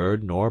neither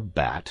bird nor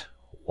bat,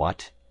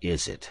 what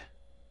is it?"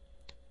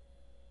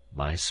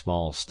 My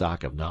small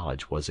stock of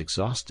knowledge was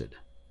exhausted.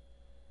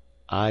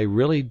 "I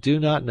really do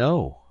not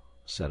know,"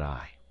 said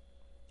I.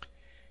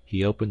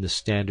 He opened the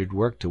standard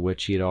work to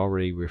which he had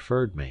already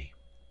referred me.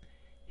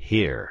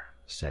 "Here,"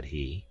 said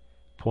he,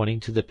 pointing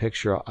to the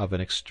picture of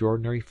an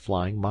extraordinary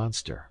flying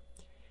monster,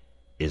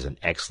 "is an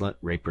excellent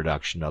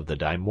reproduction of the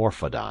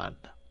Dimorphodon,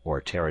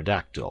 or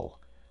pterodactyl,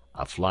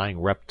 a flying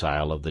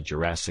reptile of the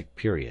Jurassic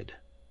period.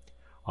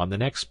 On the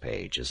next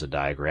page is a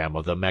diagram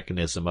of the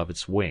mechanism of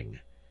its wing.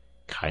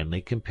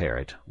 Kindly compare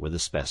it with the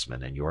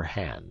specimen in your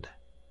hand."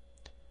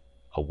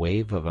 A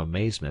wave of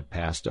amazement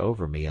passed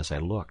over me as I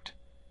looked.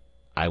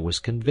 I was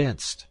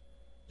convinced.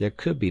 There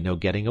could be no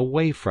getting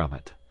away from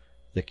it.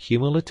 The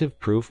cumulative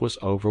proof was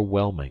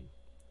overwhelming.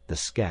 The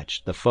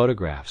sketch, the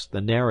photographs,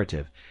 the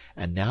narrative,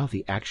 and now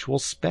the actual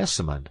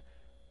specimen.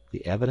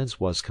 The evidence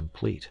was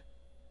complete.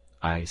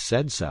 I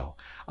said so.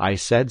 I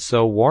said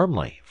so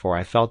warmly, for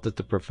I felt that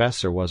the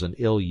Professor was an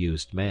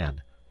ill-used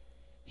man.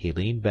 He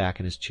leaned back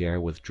in his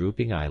chair with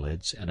drooping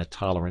eyelids and a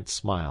tolerant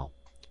smile,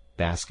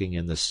 basking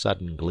in the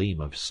sudden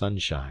gleam of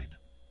sunshine.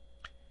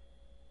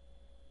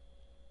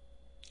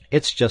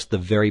 "It's just the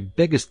very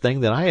biggest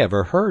thing that I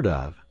ever heard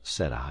of,"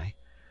 said I,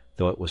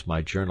 though it was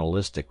my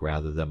journalistic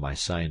rather than my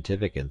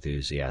scientific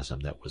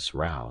enthusiasm that was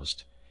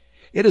roused.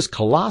 "It is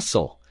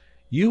colossal!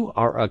 You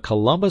are a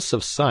Columbus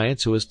of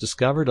science who has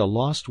discovered a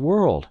lost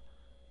world.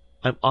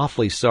 I'm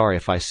awfully sorry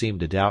if I seem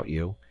to doubt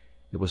you.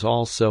 It was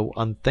all so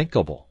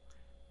unthinkable.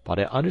 But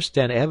I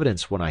understand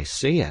evidence when I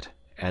see it,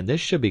 and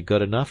this should be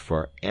good enough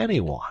for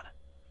anyone."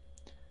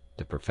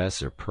 The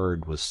Professor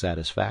purred with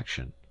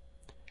satisfaction.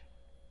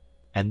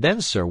 "And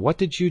then, sir, what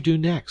did you do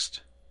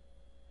next?"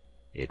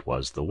 "It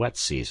was the wet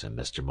season,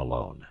 Mr.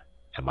 Malone,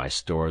 and my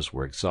stores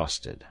were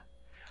exhausted.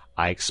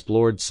 I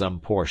explored some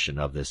portion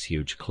of this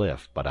huge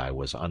cliff, but I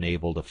was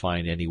unable to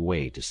find any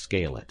way to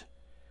scale it.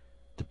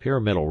 The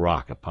pyramidal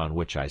rock upon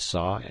which I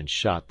saw and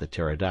shot the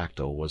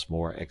pterodactyl was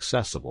more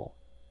accessible.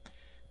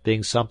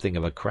 Being something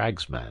of a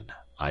cragsman,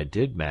 I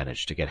did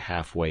manage to get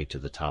halfway to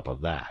the top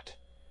of that.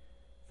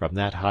 From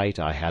that height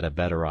I had a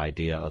better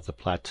idea of the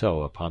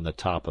plateau upon the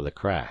top of the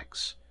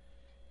crags.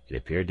 It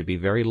appeared to be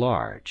very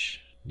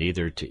large.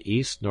 Neither to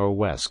east nor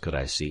west could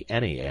I see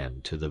any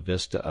end to the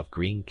vista of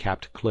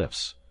green-capped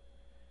cliffs.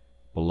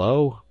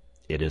 Below,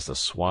 it is a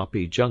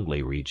swampy,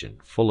 jungly region,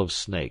 full of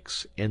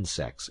snakes,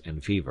 insects,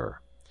 and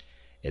fever.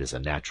 It is a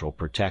natural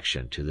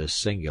protection to this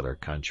singular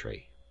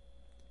country."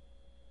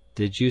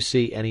 "Did you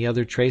see any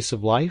other trace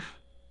of life?"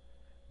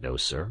 "No,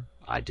 sir,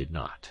 I did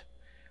not.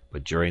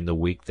 But during the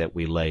week that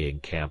we lay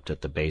encamped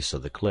at the base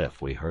of the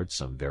cliff we heard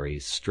some very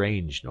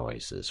strange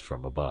noises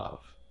from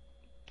above."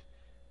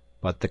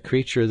 "But the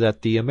creature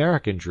that the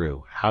American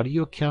drew, how do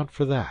you account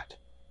for that?"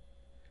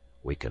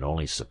 "We can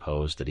only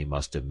suppose that he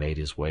must have made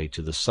his way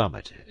to the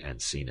summit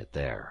and seen it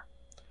there.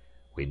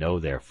 We know,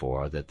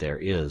 therefore, that there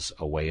is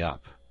a way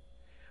up.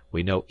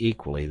 We know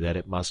equally that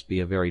it must be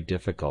a very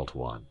difficult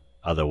one,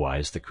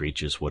 otherwise the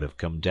creatures would have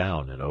come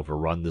down and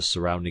overrun the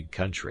surrounding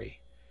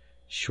country.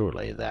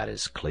 Surely that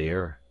is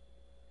clear?"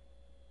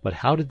 "But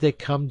how did they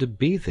come to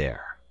be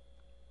there?"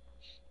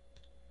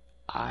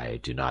 "I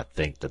do not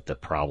think that the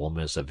problem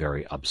is a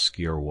very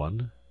obscure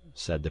one,"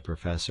 said the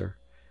Professor.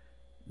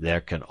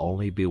 "There can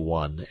only be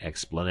one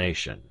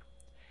explanation.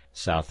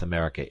 South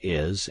America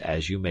is,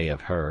 as you may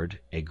have heard,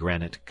 a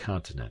granite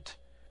continent.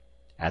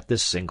 At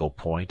this single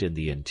point in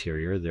the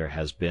interior there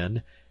has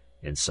been,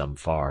 in some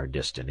far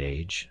distant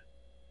age,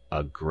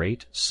 a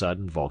great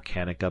sudden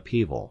volcanic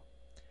upheaval.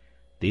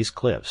 These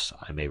cliffs,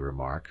 I may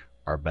remark,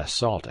 are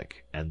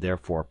basaltic and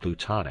therefore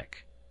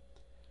plutonic.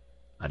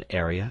 An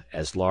area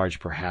as large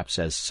perhaps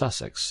as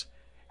Sussex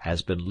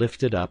has been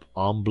lifted up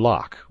en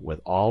bloc with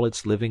all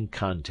its living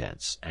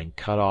contents and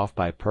cut off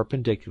by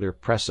perpendicular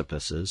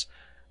precipices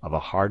of a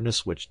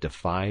hardness which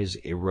defies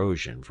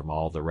erosion from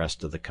all the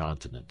rest of the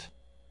continent.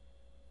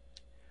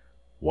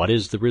 What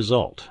is the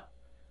result?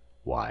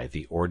 Why,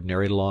 the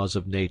ordinary laws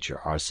of nature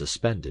are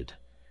suspended.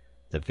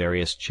 The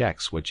various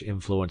checks which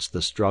influence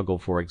the struggle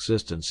for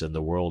existence in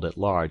the world at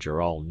large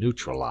are all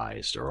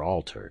neutralized or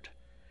altered.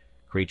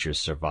 Creatures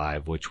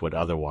survive which would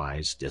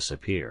otherwise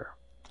disappear.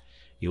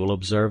 You will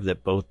observe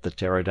that both the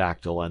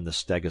pterodactyl and the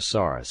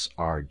stegosaurus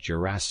are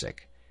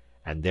Jurassic,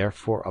 and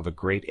therefore of a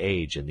great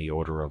age in the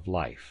order of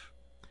life.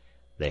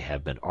 They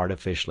have been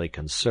artificially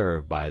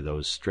conserved by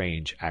those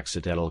strange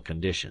accidental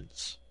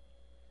conditions."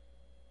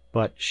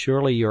 "But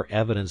surely your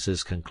evidence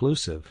is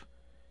conclusive.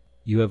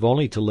 You have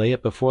only to lay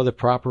it before the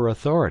proper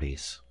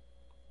authorities."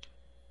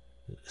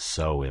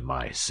 "So in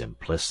my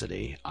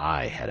simplicity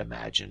I had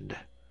imagined,"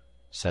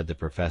 said the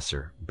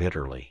Professor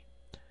bitterly.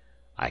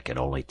 "I can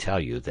only tell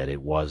you that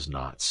it was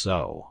not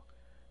so,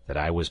 that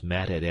I was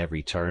met at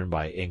every turn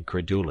by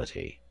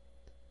incredulity,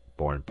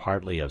 born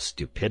partly of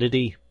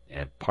stupidity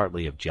and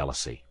partly of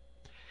jealousy.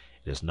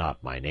 It is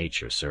not my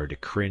nature, sir, to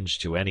cringe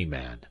to any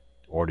man,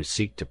 or to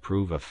seek to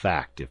prove a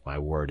fact if my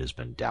word has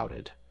been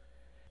doubted.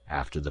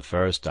 After the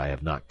first I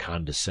have not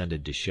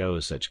condescended to show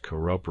such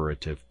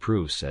corroborative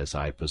proofs as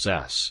I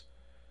possess.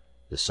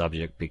 The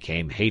subject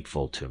became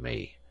hateful to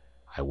me.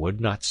 I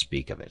would not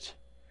speak of it.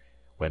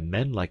 When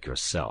men like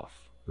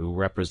yourself, who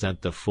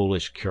represent the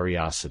foolish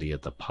curiosity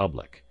of the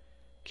public,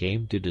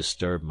 came to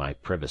disturb my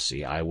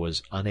privacy, I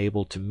was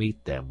unable to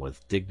meet them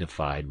with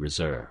dignified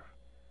reserve.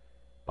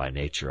 By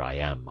nature I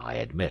am, I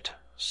admit,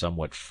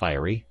 somewhat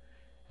fiery,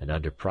 and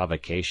under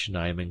provocation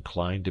I am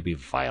inclined to be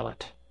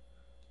violent.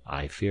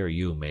 I fear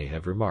you may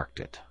have remarked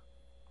it."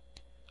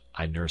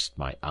 I nursed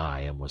my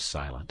eye and was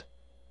silent.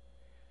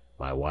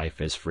 "My wife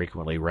has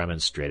frequently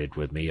remonstrated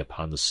with me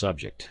upon the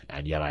subject,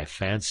 and yet I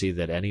fancy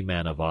that any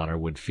man of honor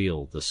would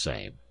feel the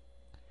same.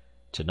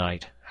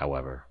 Tonight,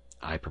 however,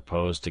 I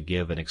propose to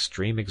give an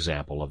extreme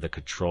example of the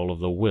control of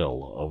the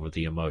will over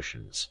the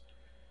emotions.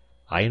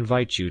 I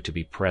invite you to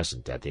be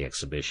present at the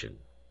exhibition."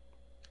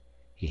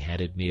 He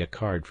handed me a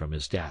card from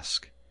his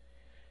desk.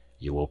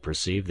 "You will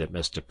perceive that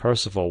Mr.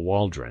 Percival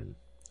Waldron,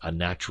 a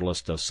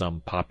naturalist of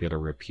some popular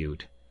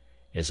repute,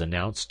 is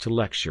announced to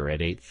lecture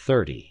at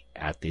 8:30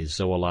 at the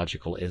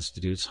Zoological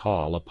Institute's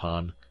hall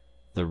upon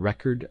the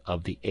Record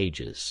of the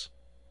Ages.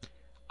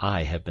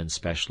 I have been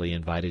specially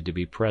invited to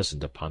be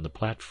present upon the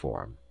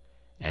platform,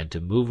 and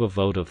to move a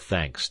vote of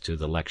thanks to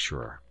the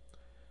lecturer.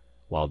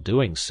 While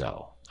doing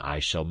so, I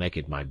shall make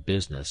it my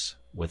business,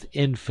 with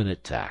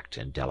infinite tact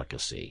and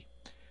delicacy,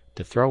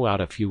 to throw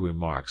out a few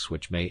remarks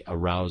which may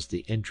arouse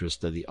the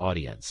interest of the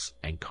audience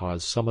and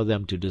cause some of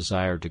them to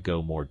desire to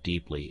go more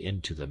deeply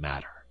into the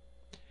matter.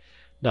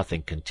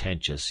 Nothing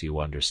contentious, you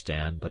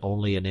understand, but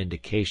only an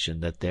indication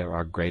that there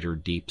are greater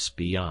deeps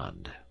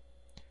beyond.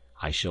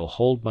 I shall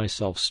hold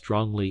myself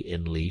strongly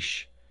in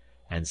leash,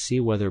 and see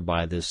whether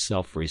by this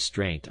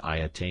self-restraint I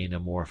attain a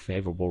more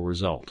favorable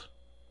result.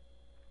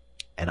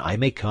 "And I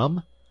may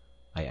come?"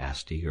 I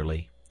asked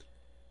eagerly.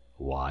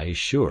 "Why,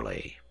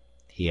 surely,"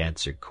 he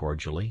answered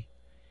cordially.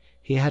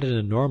 He had an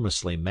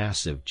enormously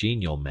massive,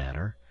 genial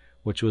manner,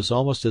 which was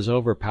almost as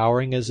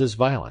overpowering as his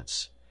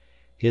violence.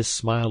 His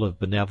smile of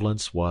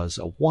benevolence was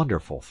a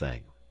wonderful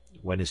thing,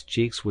 when his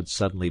cheeks would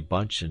suddenly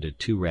bunch into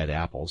two red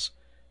apples,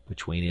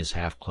 between his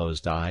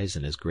half-closed eyes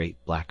and his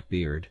great black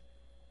beard.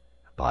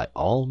 "By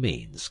all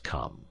means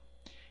come.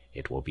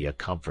 It will be a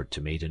comfort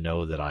to me to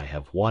know that I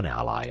have one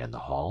ally in the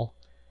hall,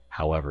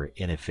 however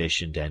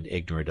inefficient and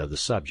ignorant of the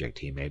subject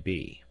he may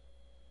be.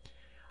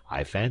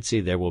 I fancy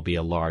there will be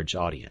a large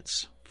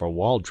audience, for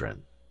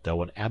Waldron,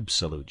 though an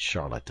absolute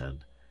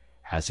charlatan,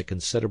 has a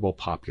considerable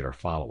popular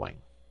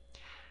following.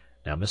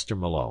 Now, Mr.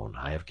 Malone,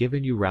 I have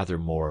given you rather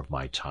more of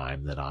my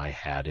time than I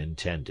had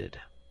intended.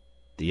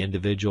 The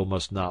individual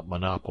must not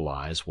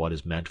monopolize what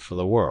is meant for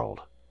the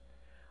world.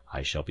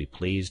 I shall be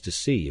pleased to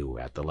see you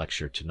at the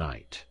lecture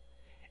tonight.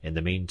 In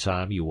the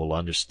meantime you will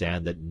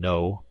understand that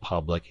no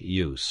public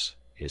use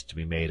is to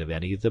be made of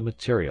any of the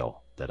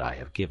material that I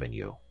have given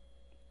you."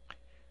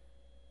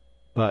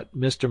 "But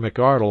Mr.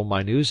 McArdle,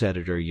 my news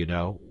editor, you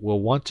know, will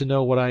want to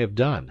know what I have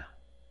done."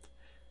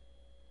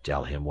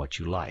 "Tell him what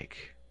you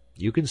like.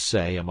 You can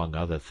say, among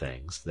other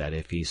things, that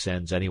if he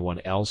sends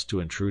anyone else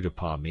to intrude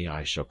upon me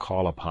I shall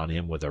call upon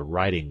him with a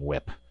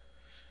riding-whip.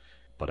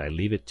 But I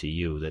leave it to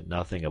you that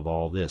nothing of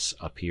all this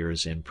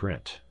appears in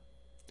print."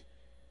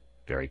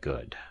 "Very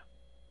good.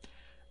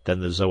 Then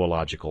the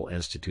Zoological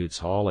Institute's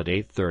hall at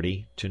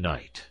 8:30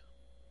 tonight."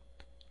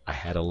 I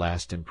had a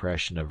last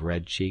impression of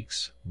red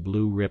cheeks,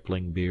 blue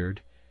rippling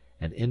beard,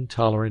 and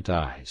intolerant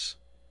eyes,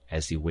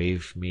 as he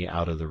waved me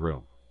out of the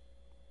room.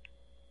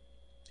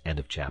 End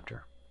of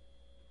chapter.